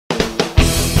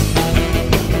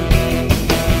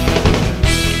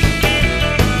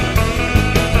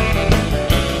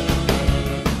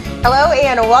Hello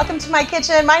and welcome to my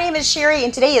kitchen. My name is Sherry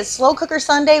and today is Slow Cooker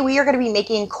Sunday. We are going to be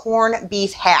making corned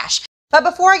beef hash. But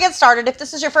before I get started, if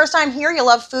this is your first time here, you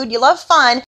love food, you love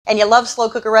fun, and you love slow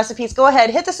cooker recipes, go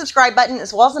ahead, hit the subscribe button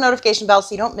as well as the notification bell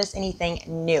so you don't miss anything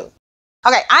new.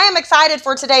 Okay, I am excited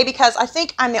for today because I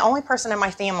think I'm the only person in my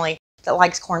family that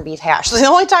likes corned beef hash. So the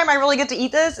only time I really get to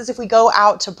eat this is if we go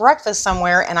out to breakfast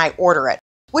somewhere and I order it,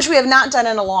 which we have not done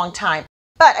in a long time.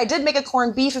 But I did make a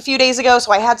corned beef a few days ago,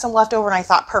 so I had some left over and I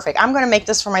thought, perfect, I'm going to make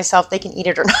this for myself. They can eat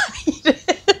it or not eat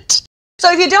it.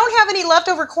 So if you don't have any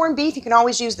leftover corned beef, you can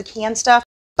always use the canned stuff.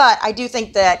 But I do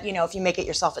think that, you know, if you make it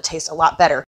yourself, it tastes a lot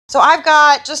better. So I've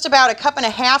got just about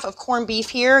 1.5 cups of corned beef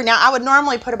here. Now, I would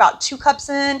normally put about 2 cups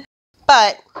in,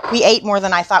 but we ate more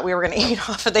than I thought we were going to eat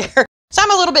off of there. So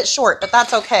I'm a little bit short, but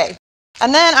that's okay.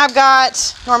 And then I've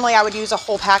got, normally I would use a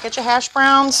whole package of hash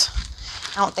browns.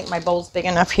 I don't think my bowl's big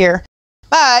enough here.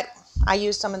 But I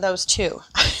use some of those too.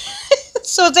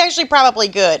 So it's actually probably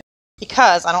good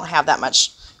because I don't have that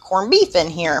much corned beef in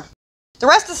here. The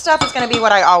rest of the stuff is going to be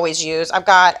what I always use. I've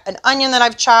got an onion that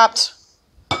I've chopped.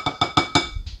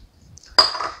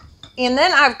 And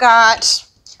then I've got,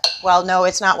 well, no,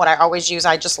 it's not what I always use.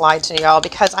 I just lied to y'all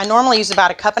because I normally use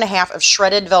about 1.5 cups of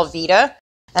shredded velveeta.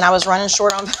 And I was running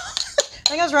short on, I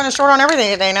think I was running short on everything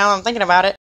today now I'm thinking about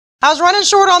it. I was running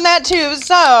short on that too,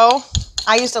 so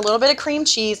I used a little bit of cream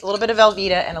cheese, a little bit of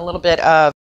velveeta, and a little bit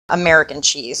of American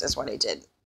cheese is what I did.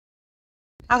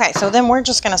 Okay, so then we're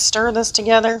just going to stir this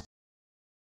together.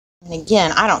 And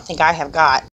again, I don't think I have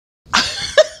got a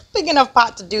big enough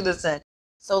pot to do this in.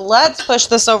 So let's push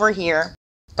this over here.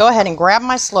 Go ahead and grab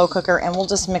my slow cooker, and we'll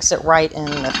just mix it right in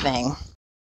the thing.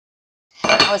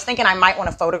 I was thinking I might want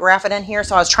to photograph it in here,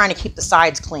 so I was trying to keep the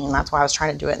sides clean. That's why I was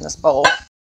trying to do it in this bowl.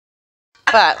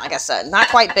 But like I said, not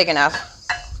quite big enough.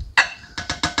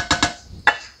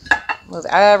 Move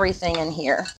everything in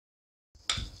here.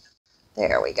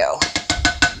 There we go.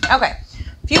 Okay,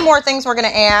 a few more things we're going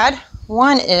to add.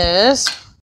 One is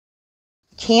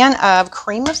a can of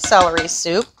cream of celery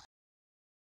soup.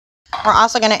 We're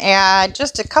also going to add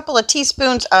just a couple of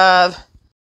teaspoons of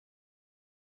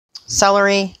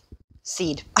celery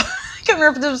seed. I can't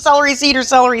remember if it was celery seed or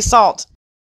celery salt.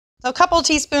 So a couple of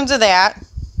teaspoons of that.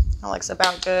 That looks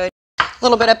about good. A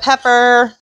little bit of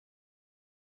pepper.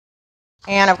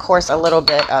 And of course, a little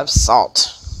bit of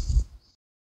salt.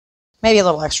 Maybe a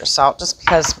little extra salt just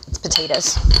because it's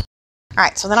potatoes. All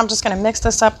right, so then I'm just going to mix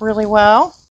this up really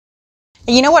well.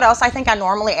 And you know what else I think I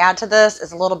normally add to this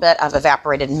is a little bit of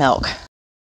evaporated milk.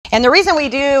 And the reason we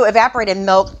do evaporated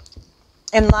milk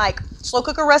in like slow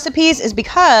cooker recipes is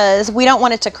because we don't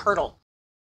want it to curdle.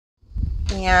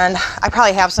 And I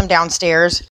probably have some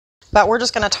downstairs, but we're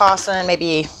just going to toss in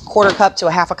maybe 1/4 cup to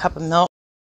 1/2 cup of milk.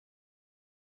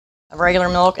 Of regular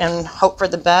milk and hope for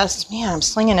the best. Man, I'm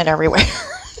slinging it everywhere.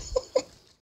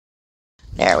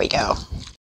 There we go.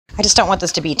 I just don't want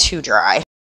this to be too dry.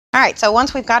 All right, so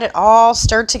once we've got it all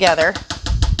stirred together,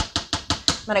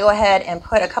 I'm going to go ahead and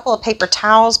put a couple of paper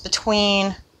towels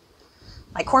between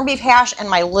my corned beef hash and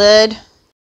my lid,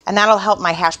 and that'll help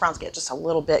my hash browns get just a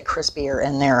little bit crispier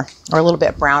in there, or a little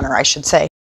bit browner, I should say.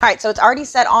 All right, so it's already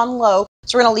set on low,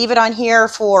 so we're going to leave it on here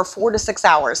for 4 to 6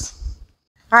 hours.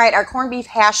 All right, our corned beef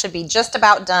hash should be just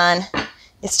about done.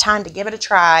 It's time to give it a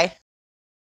try.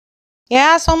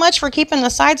 Yeah, so much for keeping the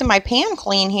sides of my pan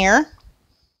clean here.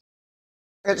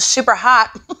 It's super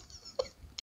hot,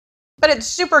 but it's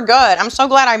super good. I'm so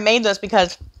glad I made this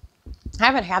because I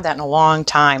haven't had that in a long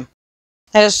time.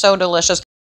 That is so delicious.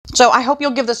 So I hope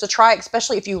you'll give this a try,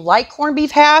 especially if you like corned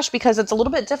beef hash, because it's a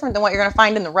little bit different than what you're going to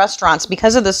find in the restaurants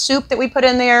because of the soup that we put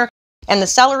in there and the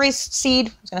celery seed.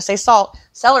 I was going to say salt,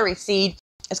 celery seed.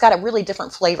 It's got a really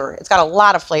different flavor. It's got a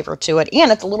lot of flavor to it,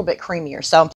 and it's a little bit creamier.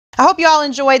 So I hope you all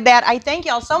enjoyed that. I thank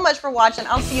you all so much for watching.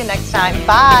 I'll see you next time.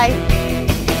 Bye.